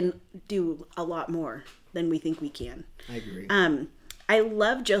 we can do a lot more than we think we can. I agree. I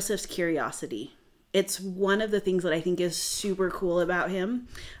love Joseph's curiosity. It's one of the things that I think is super cool about him.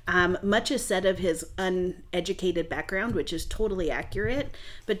 Much is said of his uneducated background, which is totally accurate.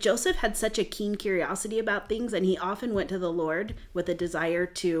 But Joseph had such a keen curiosity about things, and he often went to the Lord with a desire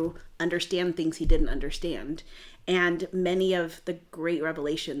to understand things he didn't understand. And many of the great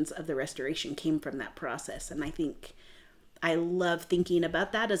revelations of the restoration came from that process. And I think I love thinking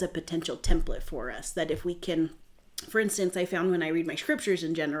about that as a potential template for us, that if we can, for instance, I found when I read my scriptures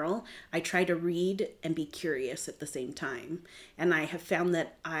in general, I try to read and be curious at the same time. And I have found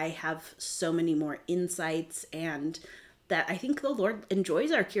that I have so many more insights, and that I think the Lord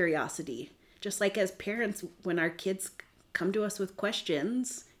enjoys our curiosity. Just like as parents, when our kids come to us with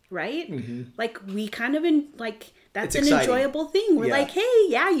questions, right? Mm-hmm. Like, we kind of that's an enjoyable thing. We're like, hey,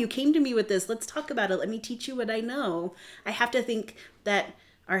 yeah, you came to me with this. Let's talk about it. Let me teach you what I know. I have to think that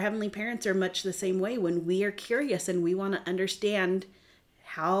our heavenly parents are much the same way. When we are curious and we want to understand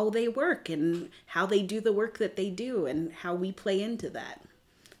how they work and how they do the work that they do and how we play into that.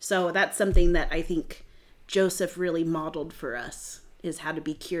 So that's something that I think Joseph really modeled for us, is how to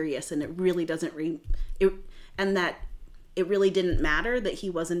be curious. And it really doesn't it really didn't matter that he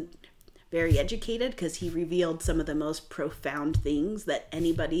wasn't very educated, because he revealed some of the most profound things that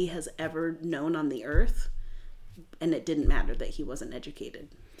anybody has ever known on the earth. And it didn't matter that he wasn't educated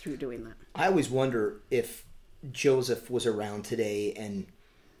through doing that. I always wonder if Joseph was around today and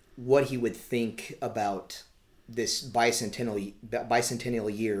what he would think about this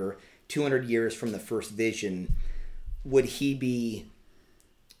bicentennial year, 200 years from the first vision. Would he be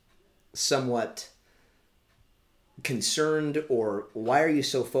somewhat concerned, or why are you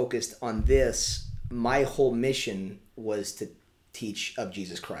so focused on this? My whole mission was to teach of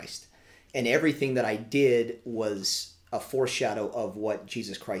Jesus Christ, and everything that I did was a foreshadow of what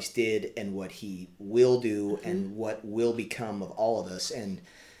Jesus Christ did and what he will do and what will become of all of us. And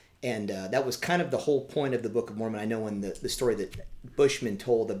that was kind of the whole point of the Book of Mormon. I know in the story that Bushman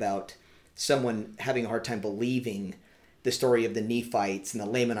told about someone having a hard time believing the story of the Nephites and the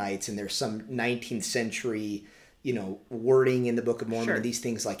Lamanites, and there's some 19th century, wording in the Book of Mormon, Sure. and these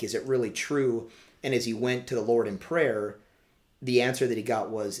things like, is it really true? And as he went to the Lord in prayer, the answer that he got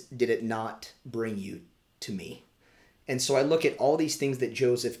was, did it not bring you to me? And so I look at all these things that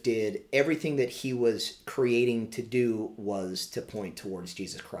Joseph did. Everything that he was creating to do was to point towards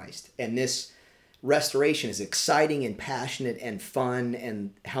Jesus Christ. And this restoration is exciting and passionate and fun,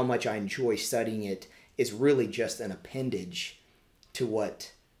 and how much I enjoy studying it is really just an appendage to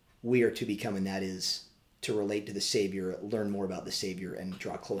what we are to become, and that is to relate to the Savior, learn more about the Savior, and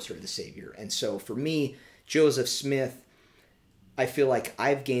draw closer to the Savior. And so for me, Joseph Smith, I feel like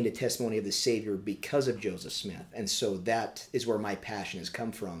I've gained a testimony of the Savior because of Joseph Smith. And so that is where my passion has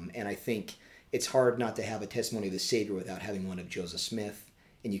come from. And I think it's hard not to have a testimony of the Savior without having one of Joseph Smith.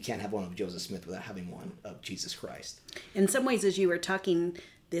 And you can't have one of Joseph Smith without having one of Jesus Christ. In some ways, as you were talking,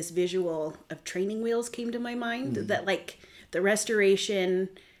 this visual of training wheels came to my mind, that like the restoration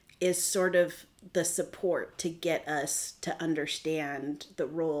is sort of the support to get us to understand the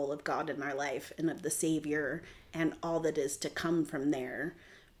role of God in our life and of the Savior and all that is to come from there.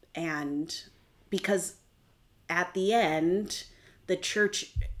 And because at the end, the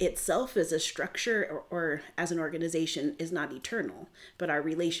church itself as a structure or as an organization is not eternal, but our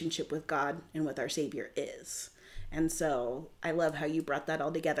relationship with God and with our Savior is. And so I love how you brought that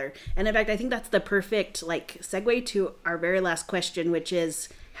all together. And in fact, I think that's the perfect segue to our very last question, which is,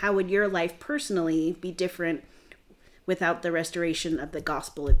 how would your life personally be different without the restoration of the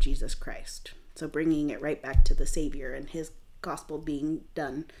gospel of Jesus Christ? So bringing it right back to the Savior and his gospel being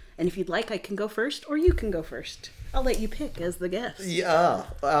done. And if you'd like, I can go first, or you can go first. I'll let you pick as the guest. Yeah.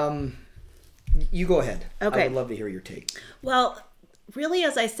 You go ahead. Okay. I would love to hear your take. Well, really,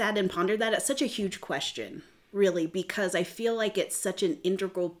 as I sat and pondered that, it's such a huge question, really, because I feel like it's such an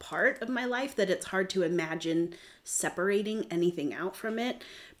integral part of my life that it's hard to imagine separating anything out from it.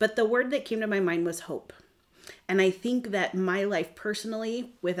 But the word that came to my mind was hope. And I think that my life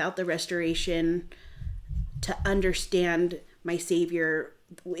personally, without the restoration, to understand my Savior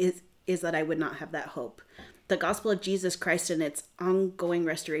is that I would not have that hope. The gospel of Jesus Christ and its ongoing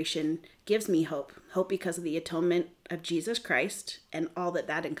restoration gives me hope. Hope because of the atonement of Jesus Christ and all that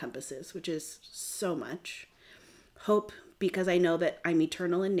that encompasses, which is so much. Hope because I know that I'm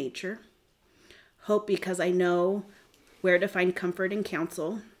eternal in nature. Hope because I know where to find comfort and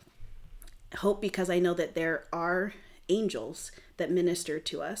counsel. Hope because I know that there are angels that minister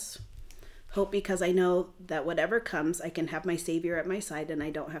to us. Hope because I know that whatever comes, I can have my Savior at my side and I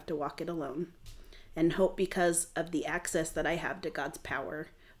don't have to walk it alone. And hope because of the access that I have to God's power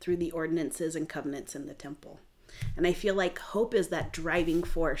through the ordinances and covenants in the temple. And I feel like hope is that driving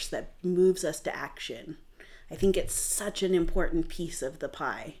force that moves us to action. I think it's such an important piece of the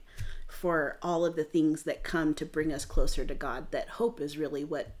pie for all of the things that come to bring us closer to God, that hope is really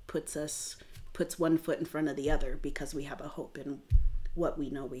what puts one foot in front of the other, because we have a hope in what we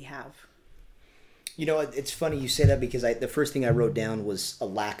know we have. You know, it's funny you say that, because the first thing I wrote down was a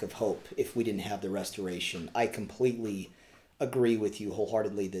lack of hope if we didn't have the restoration. I completely agree with you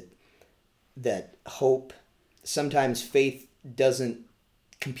wholeheartedly that hope, sometimes faith doesn't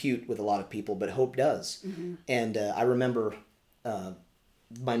compute with a lot of people, but hope does. Mm-hmm. And I remember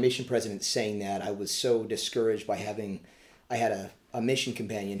my mission president saying that. I was so discouraged by I had a mission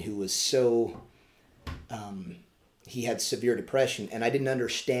companion who was so, he had severe depression, and I didn't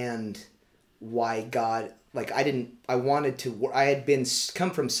understand why God, I had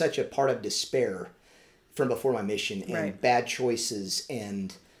come from such a part of despair from before my mission, and right. Bad choices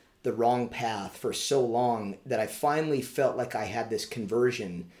and the wrong path for so long, that I finally felt like I had this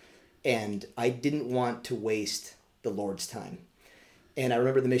conversion, and I didn't want to waste the Lord's time. And I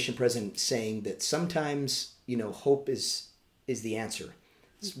remember the mission president saying that sometimes, hope is the answer.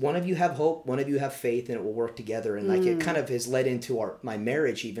 It's one of you have hope, one of you have faith, and it will work together. And it kind of has led into my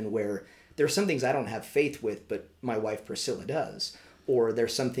marriage, even, where there are some things I don't have faith with, but my wife Priscilla does. Or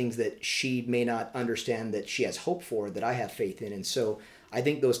there's some things that she may not understand that she has hope for that I have faith in. And so I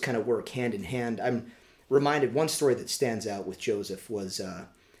think those kind of work hand in hand. I'm reminded, one story that stands out with Joseph was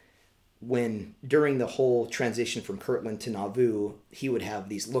when during the whole transition from Kirtland to Nauvoo, he would have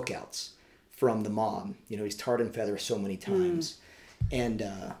these lookouts from the mob. You know, he's tarred and feathered so many times. And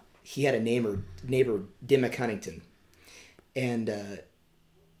he had a neighbor, Dimmick Huntington. And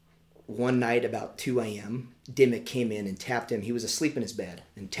one night about 2 a.m., Dimmick came in and tapped him. He was asleep in his bed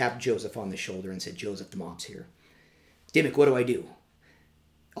and tapped Joseph on the shoulder and said, "Joseph, the mob's here." "Dimmick, what do I do?"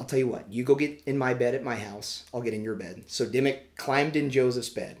 "I'll tell you what, you go get in my bed at my house. I'll get in your bed." So Dimmick climbed in Joseph's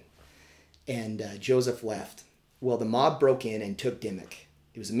bed, and Joseph left. Well, the mob broke in and took Dimmick.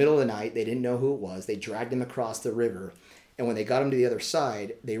 It was the middle of the night. They didn't know who it was. They dragged him across the river, and when they got him to the other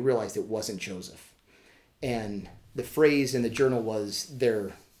side, they realized it wasn't Joseph. And the phrase in the journal was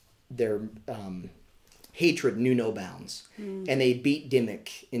their hatred knew no bounds, and they beat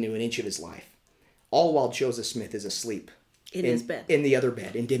Dimmick into an inch of his life, all while Joseph Smith is asleep in his bed, in the other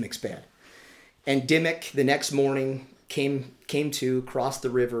bed, in Dimmick's bed. And Dimmick the next morning came to, crossed the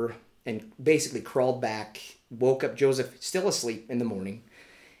river, and basically crawled back, woke up Joseph still asleep in the morning,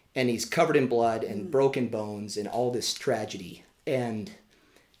 and he's covered in blood and broken bones and all this tragedy. And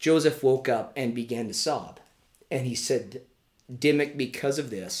Joseph woke up and began to sob, and he said, "Dimmick, because of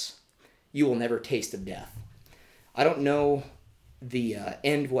this, you will never taste of death." I don't know the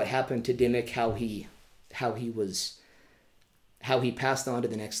end, what happened to Dimmick, how he passed on to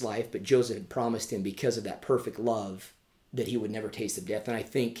the next life, but Joseph had promised him, because of that perfect love, that he would never taste of death. And I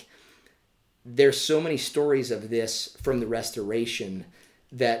think there's so many stories of this from the Restoration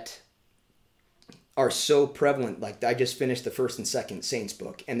that are so prevalent. Like, I just finished the first and second Saints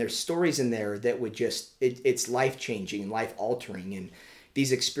book, and there's stories in there that would just, it's life-changing and life-altering. And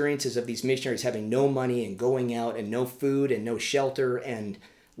these experiences of these missionaries having no money and going out and no food and no shelter, and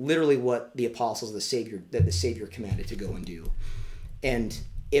literally what the apostles, the Savior commanded to go and do. And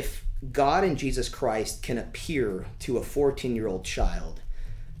if God and Jesus Christ can appear to a 14-year-old child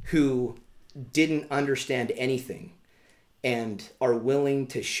who didn't understand anything and are willing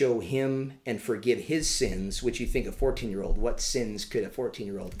to show him and forgive his sins, which you think a 14-year-old, what sins could a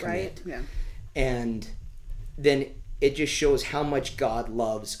 14-year-old commit? Right, yeah. And then it just shows how much God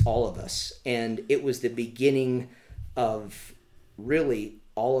loves all of us. And it was the beginning of really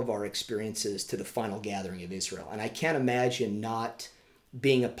all of our experiences to the final gathering of Israel. And I can't imagine not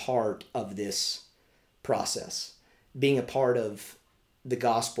being a part of this process, being a part of the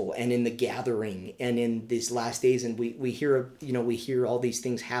gospel and in the gathering and in these last days. And we hear all these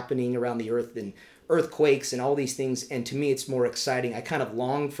things happening around the earth and earthquakes and all these things. And to me, it's more exciting. I kind of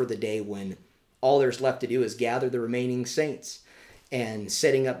long for the day when all there's left to do is gather the remaining saints and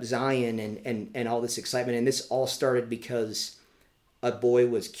setting up Zion and all this excitement. And this all started because a boy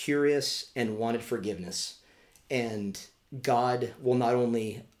was curious and wanted forgiveness. And God will not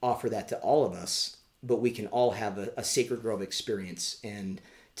only offer that to all of us, but we can all have a Sacred Grove experience. And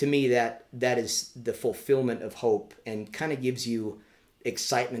to me, that is the fulfillment of hope and kind of gives you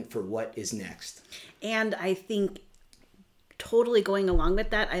excitement for what is next. And I think, totally going along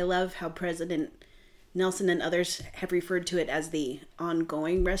with that, I love how President Nelson and others have referred to it as the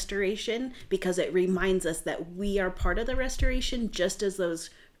ongoing restoration, because it reminds us that we are part of the restoration just as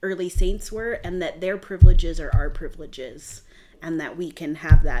those early saints were, and that their privileges are our privileges, and that we can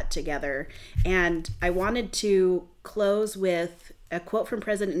have that together. And I wanted to close with a quote from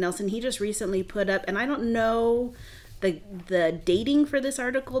President Nelson. He just recently put up, and I don't know the dating for this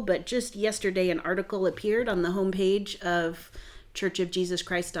article, but just yesterday an article appeared on the homepage of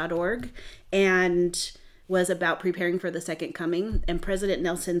churchofjesuschrist.org and was about preparing for the second coming. And President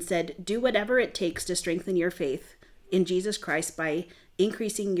Nelson said, "Do whatever it takes to strengthen your faith in Jesus Christ by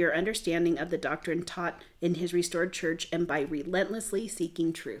increasing your understanding of the doctrine taught in his restored church and by relentlessly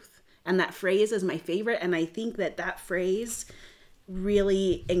seeking truth." And that phrase is my favorite, and I think that phrase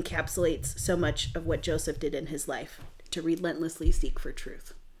really encapsulates so much of what Joseph did in his life, to relentlessly seek for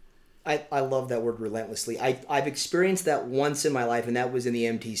truth. I love that word, relentlessly. I've experienced that once in my life, and that was in the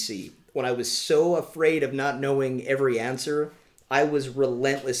MTC. When I was so afraid of not knowing every answer, I was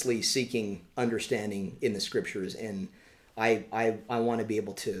relentlessly seeking understanding in the scriptures, and I want to be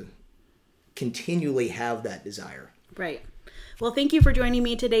able to continually have that desire. Right. Well, thank you for joining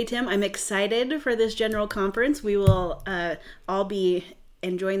me today, Tim. I'm excited for this general conference. We will all be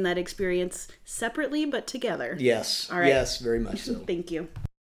enjoying that experience separately, but together. Yes. All right. Yes, very much so. Thank you.